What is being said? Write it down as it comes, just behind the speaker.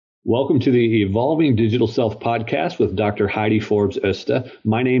Welcome to the Evolving Digital Self podcast with Dr. Heidi Forbes Oste.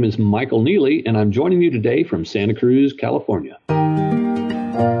 My name is Michael Neely, and I'm joining you today from Santa Cruz, California.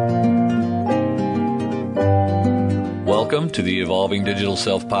 Welcome to the Evolving Digital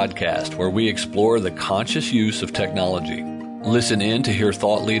Self podcast, where we explore the conscious use of technology. Listen in to hear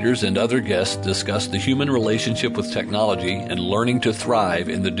thought leaders and other guests discuss the human relationship with technology and learning to thrive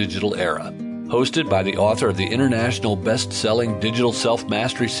in the digital era. Hosted by the author of the international best-selling Digital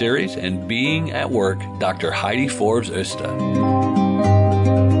Self-Mastery Series and Being at Work, Dr. Heidi Forbes Oste.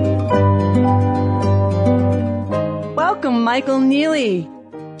 Welcome, Michael Neely.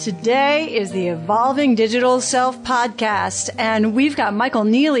 Today is the Evolving Digital Self podcast, and we've got Michael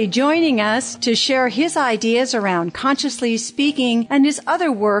Neely joining us to share his ideas around consciously speaking and his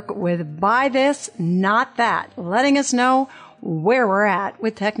other work with Buy This, Not That, letting us know where we're at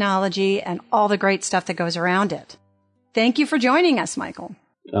with technology and all the great stuff that goes around it. Thank you for joining us, Michael.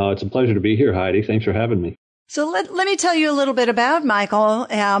 It's a pleasure to be here, Heidi. Thanks for having me. So let me tell you a little bit about Michael.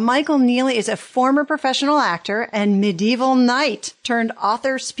 Michael Neely is a former professional actor and medieval knight turned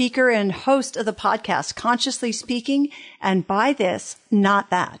author, speaker, and host of the podcast Consciously Speaking and Buy This,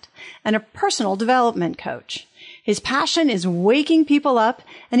 Not That, and a personal development coach. His passion is waking people up,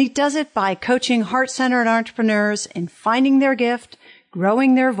 and he does it by coaching heart-centered entrepreneurs in finding their gift,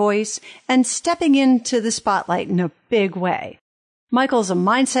 growing their voice, and stepping into the spotlight in a big way. Michael's a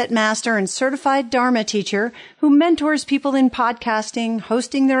mindset master and certified Dharma teacher who mentors people in podcasting,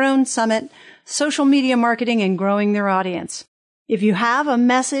 hosting their own summit, social media marketing, and growing their audience. If you have a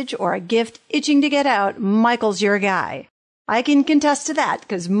message or a gift itching to get out, Michael's your guy. I can contest to that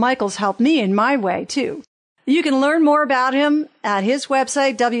because Michael's helped me in my way, too. You can learn more about him at his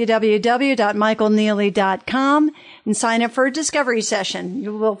website, www.michaelneely.com, and sign up for a discovery session.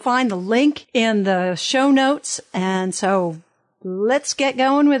 You will find the link in the show notes. And so let's get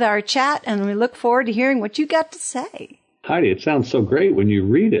going with our chat, and we look forward to hearing what you got to say. Heidi, it sounds so great when you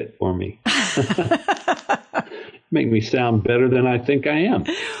read it for me. Make me sound better than I think I am.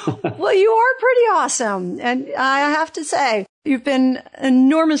 Well, you are pretty awesome. And I have to say, you've been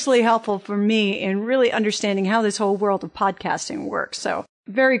enormously helpful for me in really understanding how this whole world of podcasting works. So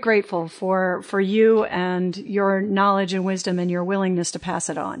very grateful for you and your knowledge and wisdom and your willingness to pass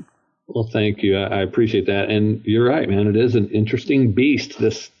it on. Well, thank you. I appreciate that. And you're right, man. It is an interesting beast,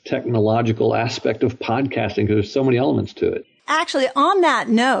 this technological aspect of podcasting, because there's so many elements to it. Actually, on that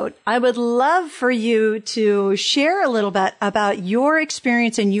note, I would love for you to share a little bit about your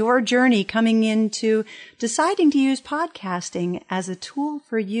experience and your journey coming into deciding to use podcasting as a tool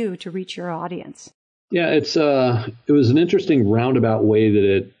for you to reach your audience. Yeah, it was an interesting roundabout way that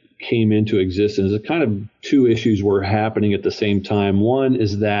it came into existence. It kind of two issues were happening at the same time. One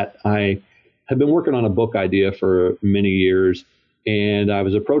is that I had been working on a book idea for many years, and I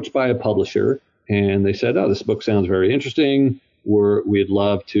was approached by a publisher. And they said, this book sounds very interesting. We'd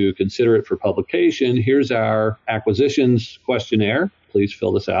love to consider it for publication. Here's our acquisitions questionnaire. Please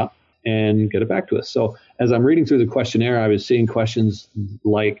fill this out and get it back to us. So as I'm reading through the questionnaire, I was seeing questions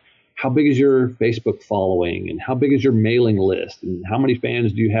like, how big is your Facebook following? And how big is your mailing list? And how many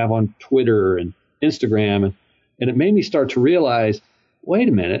fans do you have on Twitter and Instagram? And it made me start to realize, wait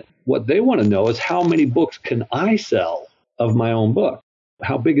a minute, what they want to know is how many books can I sell of my own book?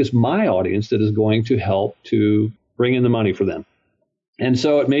 How big is my audience that is going to help to bring in the money for them? And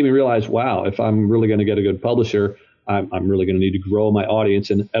so it made me realize, wow, if I'm really going to get a good publisher, I'm really going to need to grow my audience.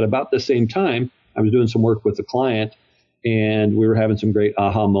 And at about the same time, I was doing some work with a client, and we were having some great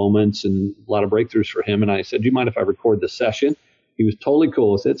aha moments and a lot of breakthroughs for him. And I said, do you mind if I record this session? He was totally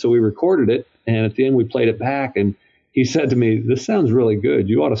cool with it. So we recorded it. And at the end, we played it back. And he said to me, this sounds really good.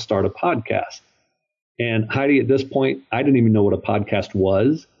 You ought to start a podcast. And Heidi, at this point, I didn't even know what a podcast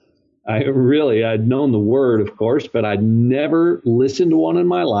was. I'd known the word, of course, but I'd never listened to one in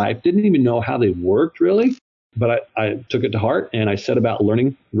my life. Didn't even know how they worked, really. But I took it to heart, and I set about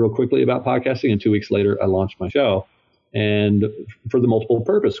learning real quickly about podcasting. And 2 weeks later, I launched my show. And for the multiple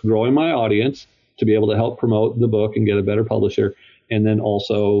purpose, growing my audience to be able to help promote the book and get a better publisher. And then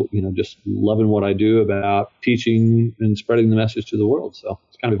also, just loving what I do about teaching and spreading the message to the world. So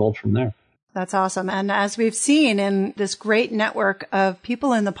it's kind of evolved from there. That's awesome. And as we've seen in this great network of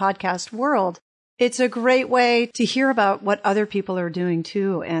people in the podcast world, it's a great way to hear about what other people are doing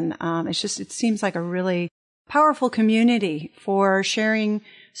too. And it seems like a really powerful community for sharing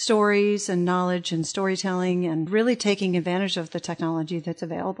stories and knowledge and storytelling and really taking advantage of the technology that's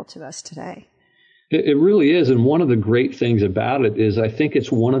available to us today. It really is. And one of the great things about it is I think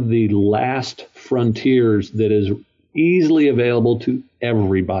it's one of the last frontiers that is easily available to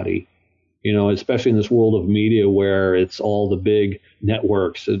everybody. especially in this world of media where it's all the big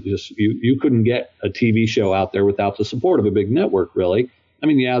networks. It just you couldn't get a TV show out there without the support of a big network, really. I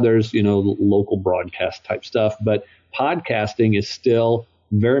mean, yeah, there's, local broadcast type stuff, but podcasting is still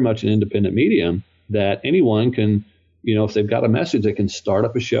very much an independent medium that anyone can, if they've got a message, they can start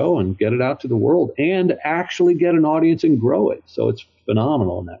up a show and get it out to the world and actually get an audience and grow it. So it's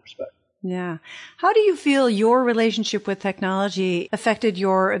phenomenal in that respect. Yeah. How do you feel your relationship with technology affected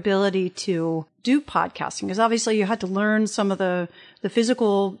your ability to do podcasting? Because obviously you had to learn some of the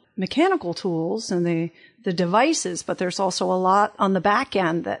physical mechanical tools and the devices, but there's also a lot on the back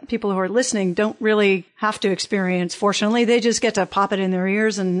end that people who are listening don't really have to experience. Fortunately, they just get to pop it in their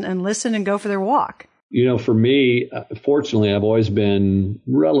ears and listen and go for their walk. For me, fortunately, I've always been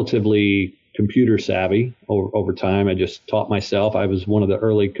relatively computer savvy over time. I just taught myself. I was one of the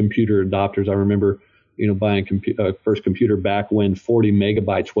early computer adopters. I remember, buying first computer back when 40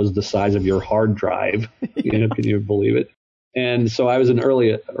 megabytes was the size of your hard drive. Can you believe it? And so I was an early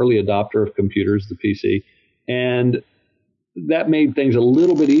adopter of computers, the PC, and that made things a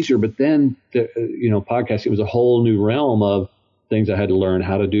little bit easier. But then, podcasting was a whole new realm of things I had to learn: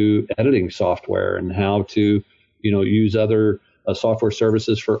 how to do editing software and how to, use other software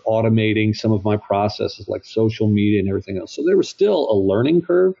services for automating some of my processes like social media and everything else. So there was still a learning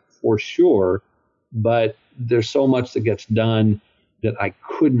curve for sure, but there's so much that gets done that I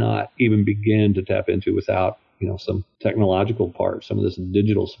could not even begin to tap into without, some technological part, some of this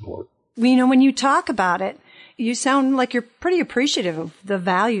digital support. When you talk about it, you sound like you're pretty appreciative of the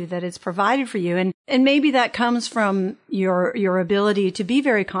value that it's provided for you. And maybe that comes from your ability to be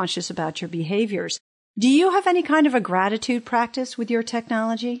very conscious about your behaviors. Do you have any kind of a gratitude practice with your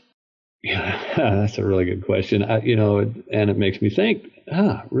technology? Yeah, that's a really good question. And it makes me think,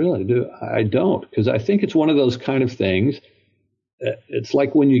 really, I don't, because I think it's one of those kind of things. It's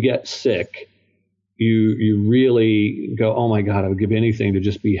like when you get sick, you really go, oh my God, I would give anything to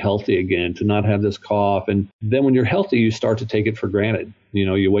just be healthy again, to not have this cough. And then when you're healthy, you start to take it for granted.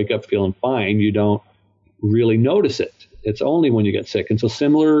 You wake up feeling fine. You don't really notice it. It's only when you get sick. And so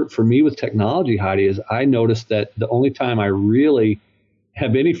similar for me with technology, Heidi, is I noticed that the only time I really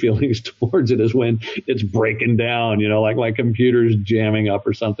have any feelings towards it is when it's breaking down, like my computer's jamming up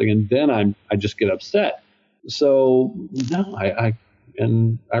or something. And then I just get upset. So no, I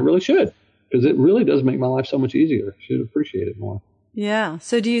really should, because it really does make my life so much easier. I should appreciate it more. Yeah.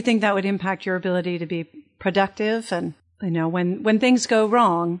 So do you think that would impact your ability to be productive? And, when things go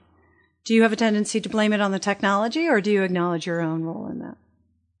wrong, do you have a tendency to blame it on the technology, or do you acknowledge your own role in that?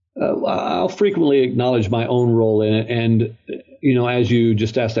 I'll frequently acknowledge my own role in it. And, as you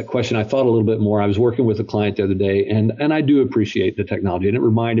just asked that question, I thought a little bit more. I was working with a client the other day, and I do appreciate the technology. And it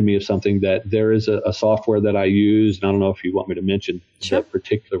reminded me of something, that there is a software that I use. And I don't know if you want me to mention that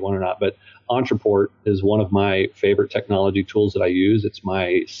particular one or not, but Ontraport is one of my favorite technology tools that I use. It's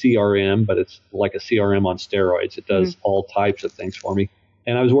my CRM, but it's like a CRM on steroids. It does all types of things for me.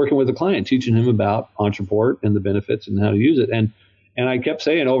 And I was working with a client, teaching him about Ontraport and the benefits and how to use it. And I kept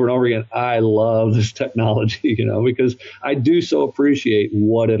saying over and over again, I love this technology, because I do so appreciate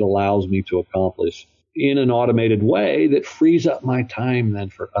what it allows me to accomplish in an automated way that frees up my time then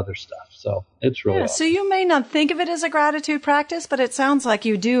for other stuff. So it's really awesome. So you may not think of it as a gratitude practice, but it sounds like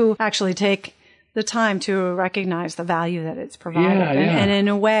you do actually take the time to recognize the value that it's provided. Yeah. And in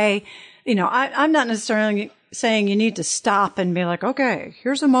a way, I'm not necessarily saying you need to stop and be like, okay,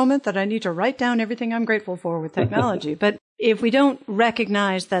 here's a moment that I need to write down everything I'm grateful for with technology. But if we don't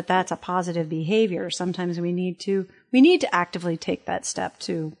recognize that that's a positive behavior, sometimes we need to actively take that step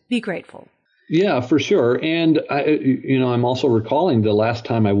to be grateful. Yeah, for sure. And I'm also recalling the last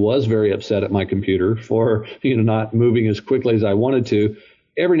time I was very upset at my computer for, not moving as quickly as I wanted to.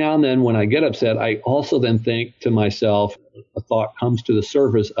 Every now and then when I get upset, I also then think to myself, a thought comes to the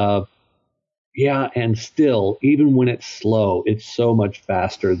surface of, yeah, and still, even when it's slow, it's so much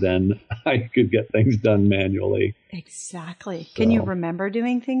faster than I could get things done manually. Exactly. So, can you remember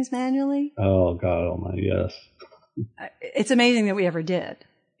doing things manually? Oh, God almighty, yes. It's amazing that we ever did,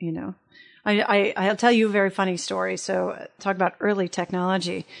 I'll tell you a very funny story. So talk about early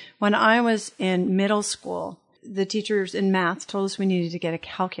technology. When I was in middle school, the teachers in math told us we needed to get a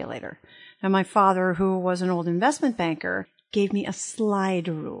calculator. And my father, who was an old investment banker, gave me a slide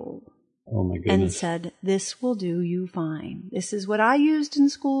rule. Oh, my goodness. And said, this will do you fine. This is what I used in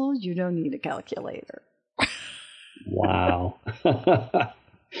school. You don't need a calculator. Wow.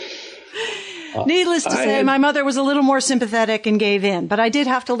 Needless to say, my mother was a little more sympathetic and gave in, but I did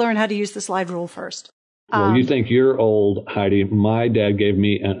have to learn how to use the slide rule first. Well, you think you're old, Heidi. My dad gave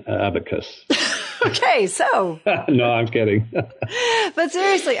me an abacus. Okay, so. No, I'm kidding. But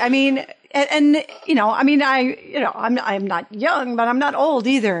seriously, I mean, I'm not young, but I'm not old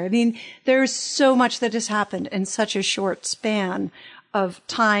either. I mean, there's so much that has happened in such a short span of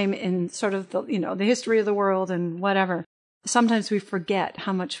time in sort of the history of the world and whatever. Sometimes we forget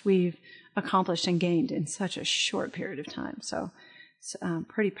how much we've accomplished and gained in such a short period of time. So it's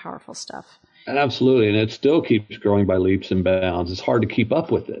pretty powerful stuff. Absolutely. And it still keeps growing by leaps and bounds. It's hard to keep up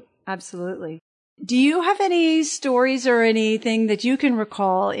with it. Absolutely. Do you have any stories or anything that you can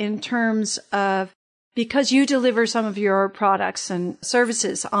recall in terms of, because you deliver some of your products and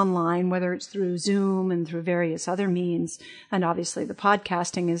services online, whether it's through Zoom and through various other means, and obviously the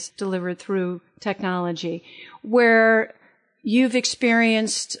podcasting is delivered through technology, where you've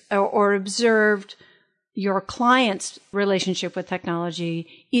experienced or observed your client's relationship with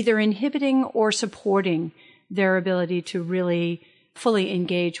technology either inhibiting or supporting their ability to really fully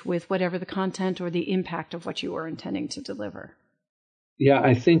engage with whatever the content or the impact of what you are intending to deliver? Yeah,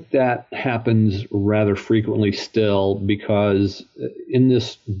 I think that happens rather frequently still, because in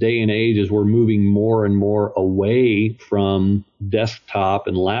this day and age, as we're moving more and more away from desktop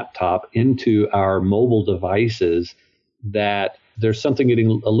and laptop into our mobile devices, that there's something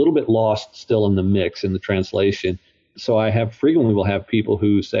getting a little bit lost still in the mix, in the translation. So I frequently will have people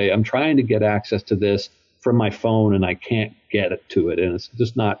who say, I'm trying to get access to this from my phone and I can't get it to it. And it's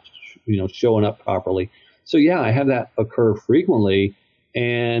just not, showing up properly. So yeah, I have that occur frequently.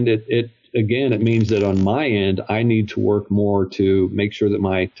 And it means that on my end, I need to work more to make sure that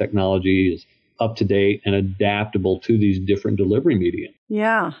my technology is up to date and adaptable to these different delivery media.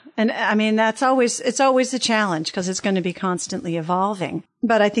 Yeah. And I mean, it's always a challenge because it's going to be constantly evolving.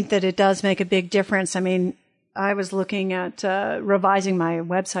 But I think that it does make a big difference. I mean, I was looking at revising my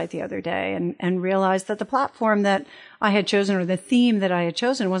website the other day and realized that the platform that I had chosen, or the theme that I had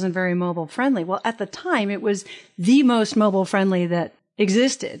chosen, wasn't very mobile friendly. Well, at the time, it was the most mobile friendly that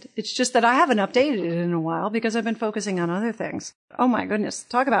existed. It's just that I haven't updated it in a while because I've been focusing on other things. Oh my goodness.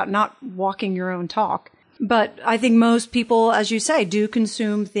 Talk about not walking your own talk. But I think most people, as you say, do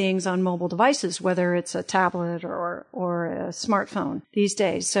consume things on mobile devices, whether it's a tablet or a smartphone these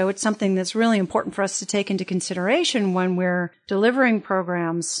days. So it's something that's really important for us to take into consideration when we're delivering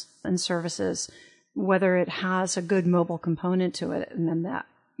programs and services, whether it has a good mobile component to it. And then that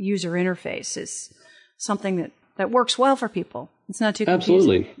user interface is something that works well for people. It's not too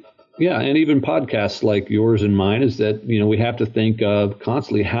confusing. Absolutely. Yeah, and even podcasts like yours and mine is that, we have to think of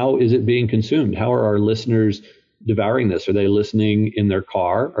constantly, how is it being consumed? How are our listeners devouring this? Are they listening in their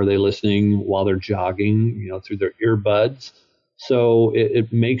car? Are they listening while they're jogging, through their earbuds? So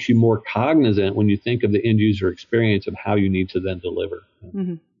it makes you more cognizant when you think of the end user experience of how you need to then deliver.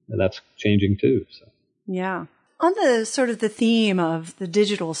 Mm-hmm. And that's changing too. So. Yeah. On the sort of the theme of the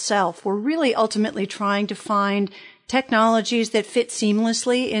digital self, we're really ultimately trying to find technologies that fit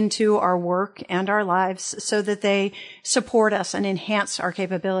seamlessly into our work and our lives so that they support us and enhance our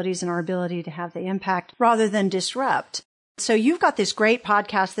capabilities and our ability to have the impact rather than disrupt. So you've got this great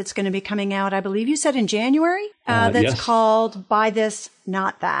podcast that's going to be coming out, I believe you said in January, that's yes. called Buy This,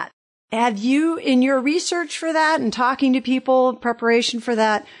 Not That. Have you, in your research for that and talking to people, preparation for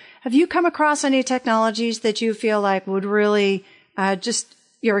that, have you come across any technologies that you feel like would really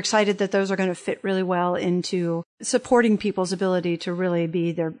you're excited that those are going to fit really well into supporting people's ability to really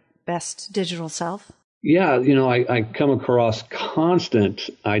be their best digital self? Yeah, I come across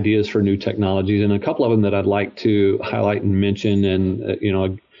constant ideas for new technologies, and a couple of them that I'd like to highlight and mention.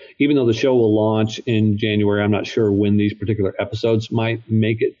 And, even though the show will launch in January, I'm not sure when these particular episodes might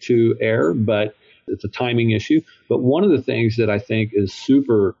make it to air, but it's a timing issue. But one of the things that I think is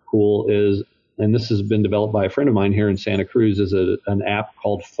super cool is, and this has been developed by a friend of mine here in Santa Cruz, is an app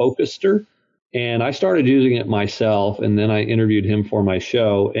called Focuster. And I started using it myself, and then I interviewed him for my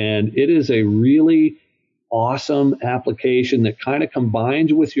show. And it is a really awesome application that kind of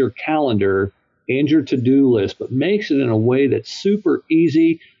combines with your calendar and your to-do list, but makes it in a way that's super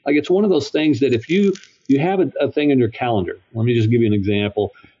easy. Like, it's one of those things that if you have a thing in your calendar, let me just give you an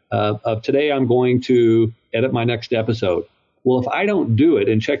example of today, I'm going to edit my next episode. Well, if I don't do it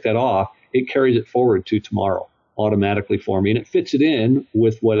and check that off, it carries it forward to tomorrow automatically for me, and it fits it in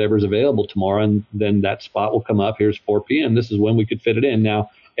with whatever's available tomorrow. And then that spot will come up. Here's 4 p.m. This is when we could fit it in. Now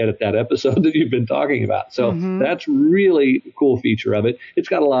edit that episode that you've been talking about. So that's really a cool feature of it. It's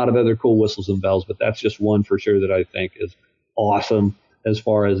got a lot of other cool whistles and bells, but that's just one for sure that I think is awesome as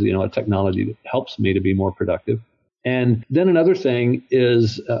far as, a technology that helps me to be more productive. And then another thing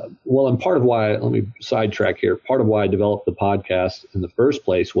is, and part of why, let me sidetrack here, part of why I developed the podcast in the first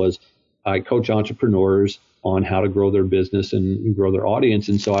place was I coach entrepreneurs on how to grow their business and grow their audience.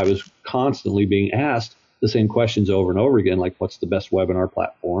 And so I was constantly being asked the same questions over and over again, like what's the best webinar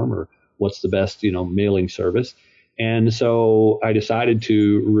platform or what's the best, mailing service. And so I decided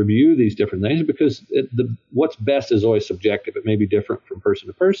to review these different things because what's best is always subjective. It may be different from person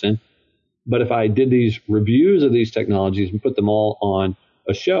to person. But if I did these reviews of these technologies and put them all on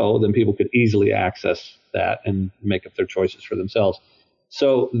a show, then people could easily access that and make up their choices for themselves.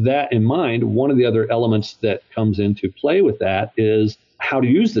 So that in mind, one of the other elements that comes into play with that is how to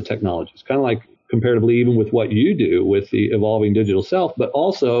use the technology. It's kind of like comparatively even with what you do with the evolving digital self, but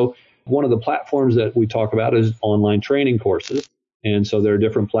also one of the platforms that we talk about is online training courses. And so there are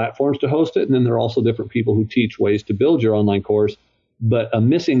different platforms to host it. And then there are also different people who teach ways to build your online course. But a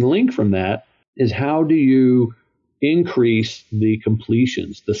missing link from that is how do you increase the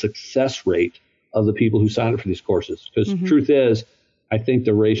completions, the success rate of the people who sign up for these courses? Because the truth is, I think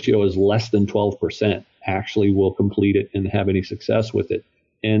the ratio is less than 12% actually will complete it and have any success with it.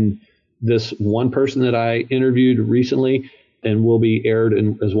 And this one person that I interviewed recently and will be aired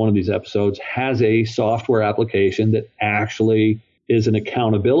as one of these episodes has a software application that actually is an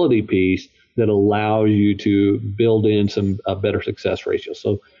accountability piece that allows you to build in a better success ratio.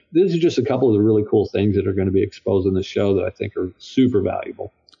 So these are just a couple of the really cool things that are going to be exposed in the show that I think are super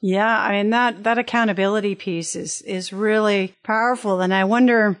valuable. Yeah, I mean, that accountability piece is really powerful. And I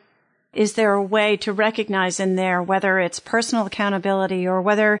wonder, is there a way to recognize in there whether it's personal accountability or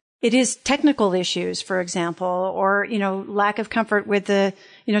whether it is technical issues, for example, or, lack of comfort with to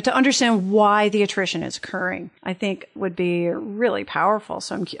understand why the attrition is occurring, I think would be really powerful.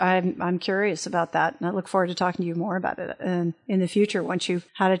 So I'm curious about that. And I look forward to talking to you more about it in the future once you've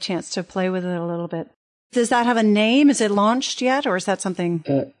had a chance to play with it a little bit. Does that have a name? Is it launched yet, or is that something?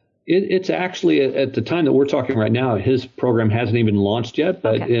 It's actually at the time that we're talking right now, his program hasn't even launched yet.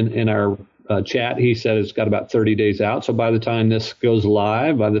 But okay. in our chat, he said it's got about 30 days out. So by the time this goes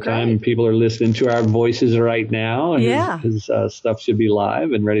live, by the time people are listening to our voices right now, his stuff should be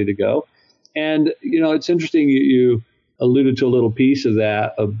live and ready to go. And, it's interesting. You alluded to a little piece of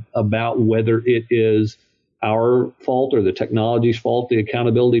that about whether it is our fault or the technology's fault, the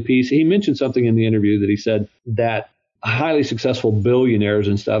accountability piece. He mentioned something in the interview that he said that highly successful billionaires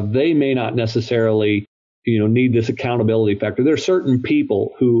and stuff, they may not necessarily, need this accountability factor. There are certain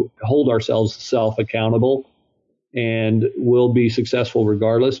people who hold ourselves self-accountable and will be successful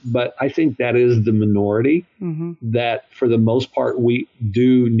regardless. But I think that is the minority, that for the most part, we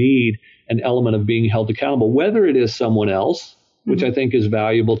do need an element of being held accountable, whether it is someone else, which I think is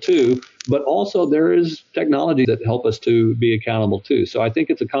valuable too, but also there is technology that help us to be accountable too. So I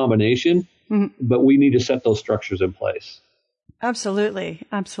think it's a combination, but we need to set those structures in place. Absolutely.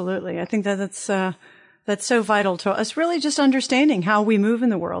 Absolutely. I think that's so vital to us, really just understanding how we move in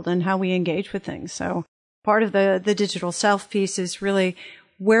the world and how we engage with things. So part of the digital self piece is really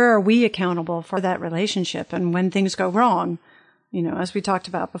where are we accountable for that relationship? And when things go wrong, as we talked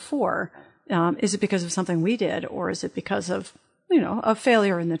about before, is it because of something we did, or is it because of a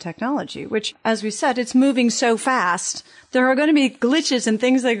failure in the technology, which, as we said, it's moving so fast. There are going to be glitches and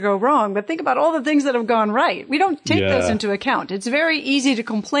things that go wrong, but think about all the things that have gone right. We don't take those into account. It's very easy to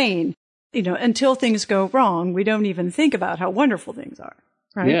complain, until things go wrong. We don't even think about how wonderful things are.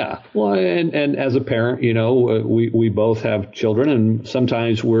 Right? Yeah. Well, and as a parent, we both have children, and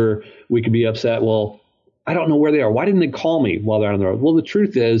sometimes we could be upset. Well, I don't know where they are. Why didn't they call me while they're on the road? Well, the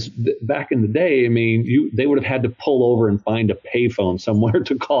truth is, back in the day, they would have had to pull over and find a payphone somewhere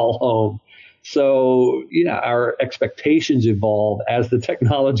to call home. So, our expectations evolve as the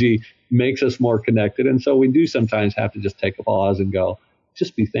technology makes us more connected. And so we do sometimes have to just take a pause and go,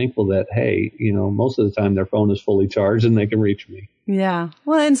 just be thankful that, hey, most of the time their phone is fully charged and they can reach me. Yeah.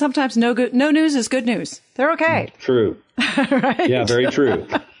 Well, and sometimes no news is good news. They're okay. True. Right? Yeah, very true.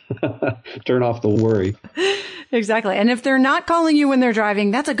 Turn off the worry. Exactly. And if they're not calling you when they're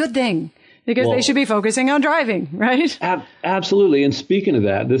driving, that's a good thing, because they should be focusing on driving, right? Absolutely. And speaking of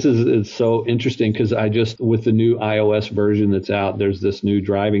that, this is so interesting because with the new iOS version that's out, there's this new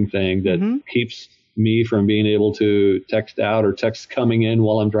driving thing that keeps me from being able to text out or text coming in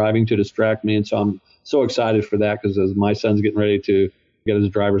while I'm driving to distract me. And so I'm so excited for that, because as my son's getting ready to get his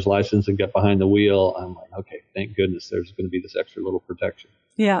driver's license and get behind the wheel, I'm like, okay, thank goodness there's going to be this extra little protection.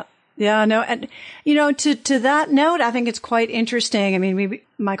 Yeah. Yeah, no. And, to that note, I think it's quite interesting.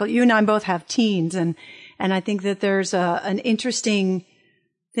 Michael, you and I both have teens, and I think that there's an interesting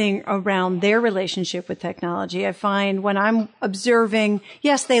thing around their relationship with technology. I find when I'm observing,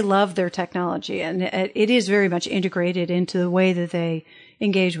 yes, they love their technology, and it is very much integrated into the way that they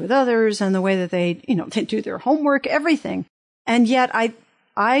engage with others and the way that they, they do their homework, everything. And yet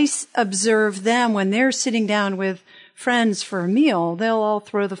observe them when they're sitting down with friends for a meal, they'll all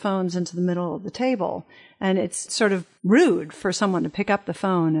throw the phones into the middle of the table. And it's sort of rude for someone to pick up the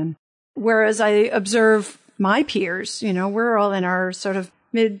phone. And whereas I observe my peers, we're all in our sort of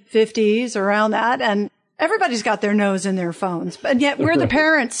mid-50s, around that, and everybody's got their nose in their phones. And yet we're the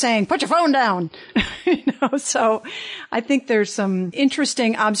parents saying, put your phone down. So I think there's some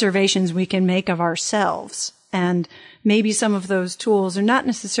interesting observations we can make of ourselves. And maybe some of those tools are not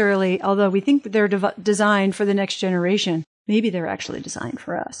necessarily, although we think they're designed for the next generation, maybe they're actually designed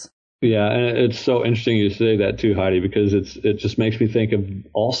for us. Yeah, and it's so interesting you say that too, Heidi, because it just makes me think of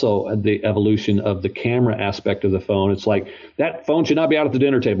also the evolution of the camera aspect of the phone. It's like that phone should not be out at the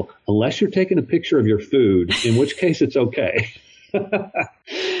dinner table unless you're taking a picture of your food, in which case it's okay.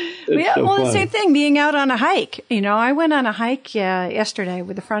 The same thing, being out on a hike. I went on a hike yesterday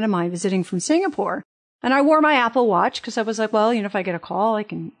with a friend of mine visiting from Singapore. And I wore my Apple Watch because I was like, well, if I get a call, I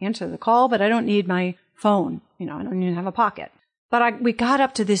can answer the call, but I don't need my phone. I don't even have a pocket. But we got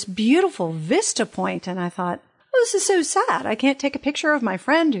up to this beautiful vista point, and I thought, oh, this is so sad. I can't take a picture of my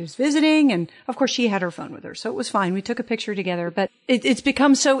friend who's visiting. And of course, she had her phone with her, so it was fine. We took a picture together. But it's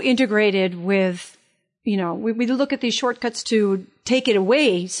become so integrated with, we look at these shortcuts to take it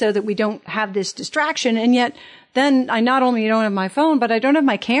away so that we don't have this distraction. And yet then I not only don't have my phone, but I don't have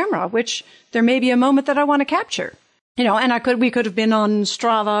my camera, which there may be a moment that I want to capture. And we could have been on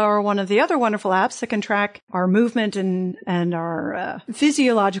Strava or one of the other wonderful apps that can track our movement and our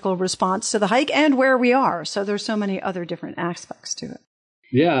physiological response to the hike and where we are. So there's so many other different aspects to it.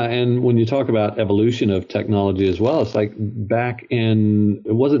 Yeah. And when you talk about evolution of technology as well, it's like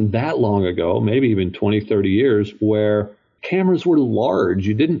it wasn't that long ago, maybe even 20, 30 years, where cameras were large.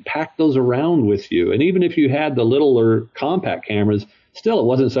 You didn't pack those around with you. And even if you had the littler compact cameras, still, it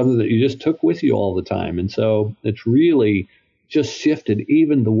wasn't something that you just took with you all the time. And so it's really just shifted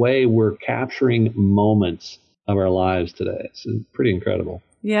even the way we're capturing moments of our lives today. It's pretty incredible.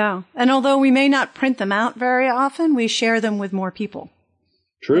 Yeah. And although we may not print them out very often, we share them with more people.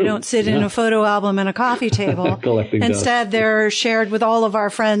 True. They don't sit in a photo album and a coffee table. Instead, they're shared with all of our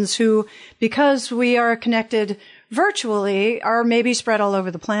friends who, because we are connected virtually, are maybe spread all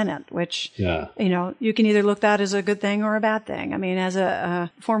over the planet, which, you can either look that as a good thing or a bad thing. I mean, as a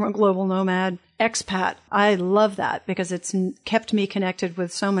former global nomad expat, I love that because it's kept me connected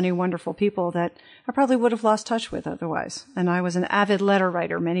with so many wonderful people that I probably would have lost touch with otherwise. And I was an avid letter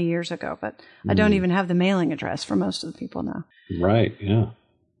writer many years ago, but I don't even have the mailing address for most of the people now. Right, yeah.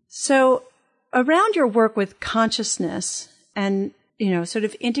 So around your work with consciousness and, sort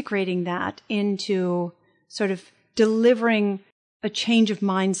of integrating that into sort of delivering a change of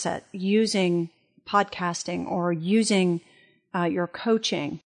mindset using podcasting or using your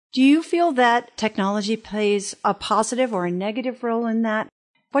coaching, do you feel that technology plays a positive or a negative role in that?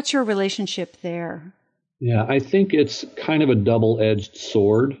 What's your relationship there? Yeah, I think it's kind of a double-edged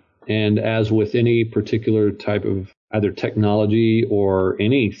sword. And as with any particular type of either technology or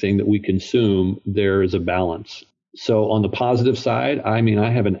anything that we consume, there is a balance. So on the positive side, I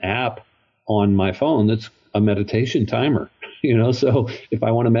have an app on my phone that's a meditation timer, so if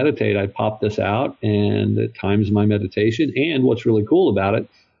I want to meditate, I pop this out and it times my meditation. And what's really cool about it,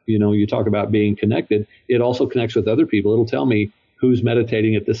 you talk about being connected, it also connects with other people. It'll tell me who's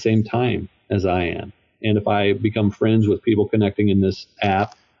meditating at the same time as I am. And if I become friends with people connecting in this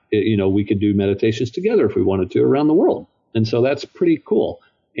app, we could do meditations together if we wanted to around the world. And so that's pretty cool.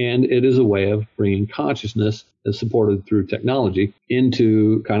 And it is a way of bringing consciousness as supported through technology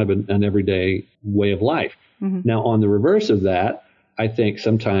into kind of an everyday way of life. Mm-hmm. Now, on the reverse of that, I think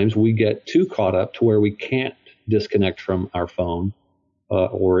sometimes we get too caught up to where we can't disconnect from our phone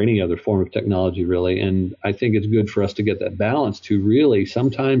or any other form of technology, really. And I think it's good for us to get that balance to really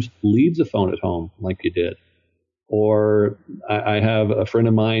sometimes leave the phone at home like you did. Or I have a friend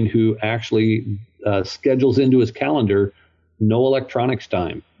of mine who actually schedules into his calendar no electronics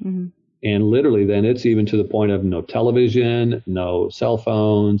time. Mm-hmm. And literally then it's even to the point of no television, no cell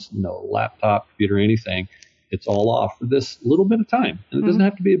phones, no laptop, computer, anything. It's all off for this little bit of time. And it doesn't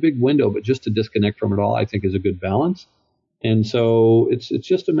have to be a big window, but just to disconnect from it all, I think is a good balance. And so it's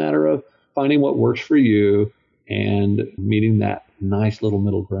just a matter of finding what works for you and meeting that nice little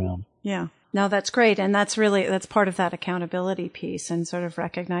middle ground. Yeah. No, that's great. And that's part of that accountability piece and sort of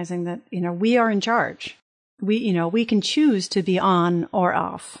recognizing that, we are in charge. We can choose to be on or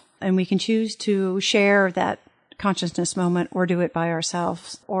off, and we can choose to share that consciousness moment or do it by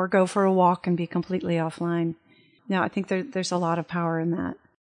ourselves or go for a walk and be completely offline. Now, I think there's a lot of power in that.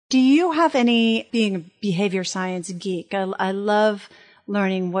 Do you have being a behavior science geek, I love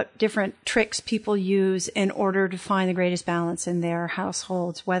learning what different tricks people use in order to find the greatest balance in their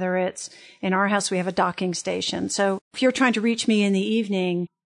households, whether it's in our house, we have a docking station. So if you're trying to reach me in the evening,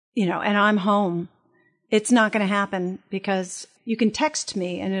 and I'm home, it's not going to happen because you can text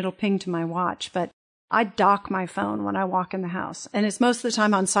me and it'll ping to my watch, but I dock my phone when I walk in the house. And it's most of the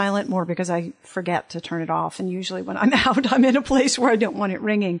time on silent more because I forget to turn it off. And usually when I'm out, I'm in a place where I don't want it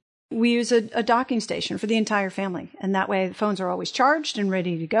ringing. We use a docking station for the entire family. And that way the phones are always charged and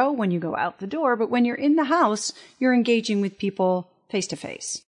ready to go when you go out the door. But when you're in the house, you're engaging with people face to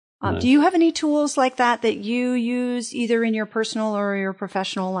face. Nice. Do you have any tools like that you use either in your personal or your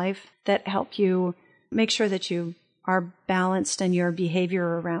professional life that help you make sure that you are balanced and your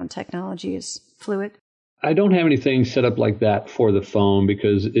behavior around technology is fluid? I don't have anything set up like that for the phone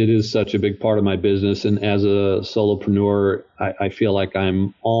because it is such a big part of my business. And as a solopreneur, I feel like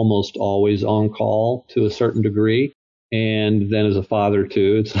I'm almost always on call to a certain degree. And then as a father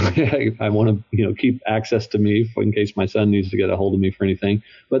too, it's like I want to, keep access to me in case my son needs to get a hold of me for anything.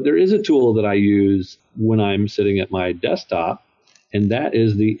 But there is a tool that I use when I'm sitting at my desktop, and that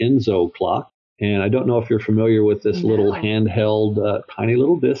is the Enso clock. And I don't know if you're familiar with this little handheld, tiny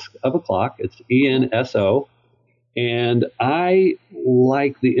little disc of a clock. It's ENSO. And I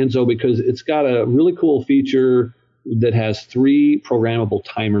like the Enso because it's got a really cool feature that has 3 programmable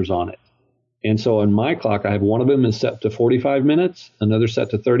timers on it. And so in my clock, I have one of them is set to 45 minutes, another set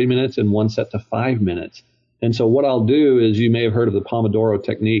to 30 minutes, and one set to 5 minutes. And so what I'll do is, you may have heard of the Pomodoro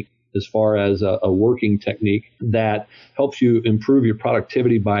technique as far as a working technique that helps you improve your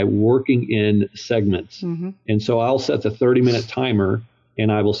productivity by working in segments. Mm-hmm. And so I'll set the 30-minute timer,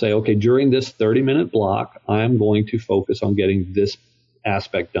 and I will say, okay, during this 30-minute block, I'm going to focus on getting this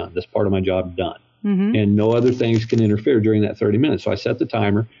aspect done, this part of my job done. Mm-hmm. And no other things can interfere during that 30 minutes. So I set the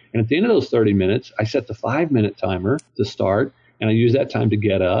timer. And at the end of those 30 minutes, I set the 5-minute timer to start. And I use that time to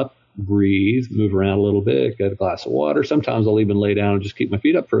get up, breathe, move around a little bit, get a glass of water. Sometimes I'll even lay down and just keep my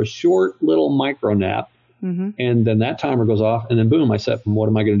feet up for a short little micro nap. Mm-hmm. And then that timer goes off. And then boom, I set from what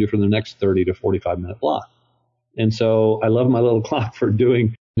am I going to do for the next 30 to 45-minute block. And so I love my little clock for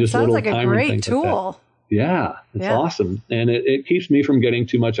doing just Sounds little like timer a great things tool. Like that. Yeah, it's awesome. And it keeps me from getting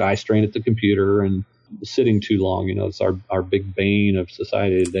too much eye strain at the computer and sitting too long. It's our big bane of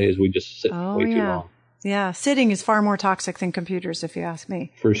society today is we just sit way too long. Yeah, sitting is far more toxic than computers, if you ask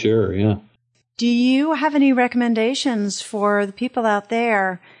me. For sure, yeah. Do you have any recommendations for the people out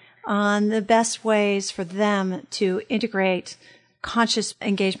there on the best ways for them to integrate conscious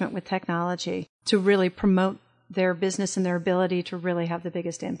engagement with technology to really promote their business and their ability to really have the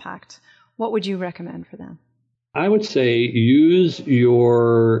biggest impact? What would you recommend for them? I would say use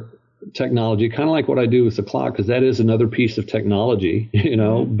your technology, kind of like what I do with the clock, because that is another piece of technology,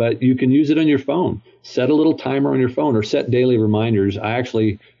 mm-hmm. but you can use it on your phone. Set a little timer on your phone or set daily reminders. I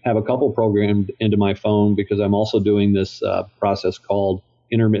actually have a couple programmed into my phone because I'm also doing this process called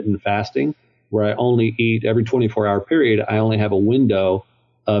intermittent fasting, where I only eat every 24-hour period. I only have a window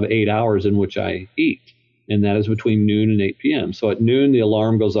of 8 hours in which I eat. And that is between noon and 8 p.m. So at noon, the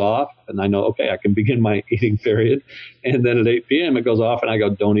alarm goes off, and I know, okay, I can begin my eating period. And then at 8 p.m., it goes off, and I go,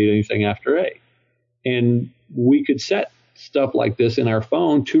 don't eat anything after 8. And we could set stuff like this in our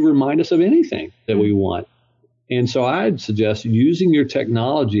phone to remind us of anything that we want. And so I'd suggest using your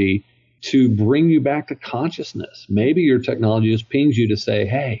technology to bring you back to consciousness. Maybe your technology just pings you to say,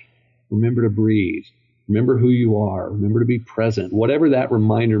 hey, remember to breathe. Remember who you are. Remember to be present. Whatever that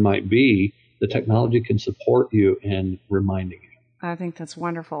reminder might be, the technology can support you in reminding you. I think that's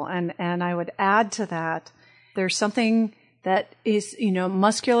wonderful. And I would add to that, there's something that is,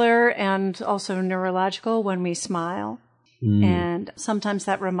 muscular and also neurological when we smile. And sometimes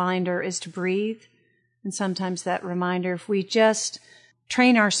that reminder is to breathe. And sometimes that reminder, if we just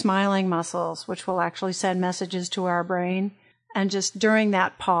train our smiling muscles, which will actually send messages to our brain, and just during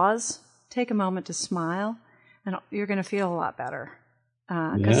that pause, take a moment to smile, and you're going to feel a lot better.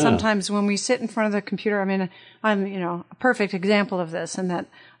 Because sometimes when we sit in front of the computer, I'm a perfect example of this, in that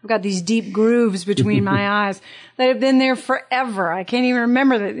I've got these deep grooves between my eyes that have been there forever. I can't even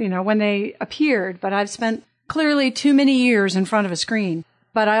remember that, when they appeared, but I've spent clearly too many years in front of a screen.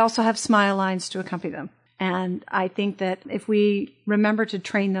 But I also have smile lines to accompany them. And I think that if we remember to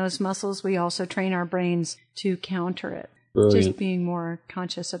train those muscles, we also train our brains to counter it. Brilliant. Just being more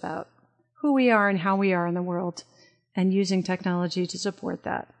conscious about who we are and how we are in the world. And using technology to support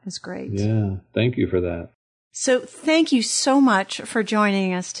that is great. Yeah, thank you for that. So thank you so much for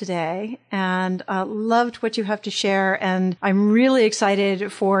joining us today, and loved what you have to share. And I'm really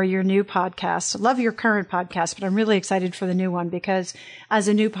excited for your new podcast. I love your current podcast, but I'm really excited for the new one because as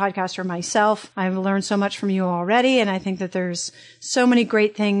a new podcaster myself, I've learned so much from you already. And I think that there's so many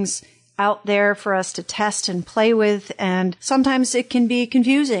great things out there for us to test and play with. And sometimes it can be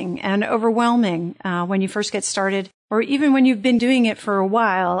confusing and overwhelming when you first get started, or even when you've been doing it for a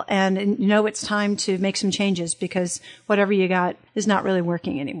while and you know it's time to make some changes because whatever you got is not really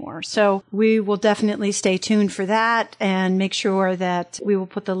working anymore. So we will definitely stay tuned for that and make sure that we will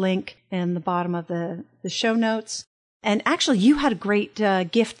put the link in the bottom of the show notes. And actually, you had a great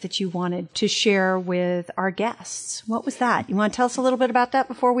gift that you wanted to share with our guests. What was that? You want to tell us a little bit about that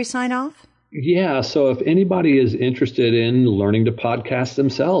before we sign off? Yeah. So if anybody is interested in learning to podcast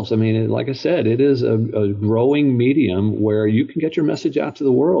themselves, I mean, like I said, it is a growing medium where you can get your message out to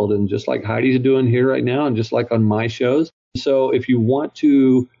the world. And just like Heidi's doing here right now, and just like on my shows. So if you want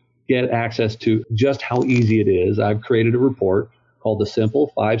to get access to just how easy it is, I've created a report called the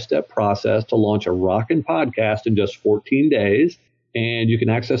Simple 5-Step Process to Launch a Rockin' Podcast in Just 14 Days. And you can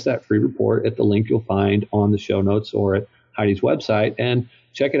access that free report at the link you'll find on the show notes or at Heidi's website. And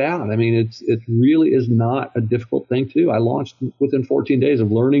check it out. I mean, it really is not a difficult thing to do. I launched within 14 days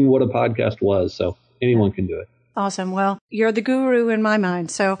of learning what a podcast was. So anyone can do it. Awesome. Well, you're the guru in my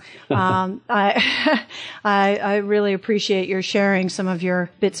mind. So I really appreciate your sharing some of your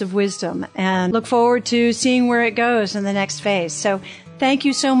bits of wisdom and look forward to seeing where it goes in the next phase. So thank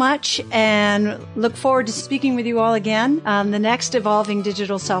you so much and look forward to speaking with you all again on the next Evolving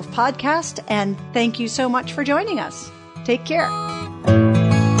Digital Self podcast. And thank you so much for joining us. Take care.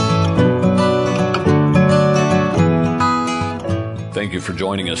 Thank you for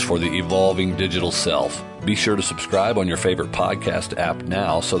joining us for the Evolving Digital Self. Be sure to subscribe on your favorite podcast app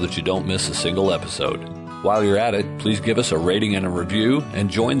now so that you don't miss a single episode. While you're at it, please give us a rating and a review and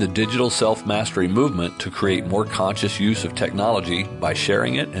join the Digital Self-Mastery movement to create more conscious use of technology by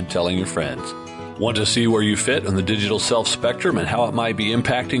sharing it and telling your friends. Want to see where you fit on the digital self spectrum and how it might be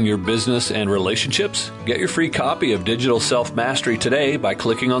impacting your business and relationships? Get your free copy of Digital Self-Mastery today by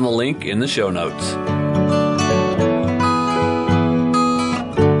clicking on the link in the show notes.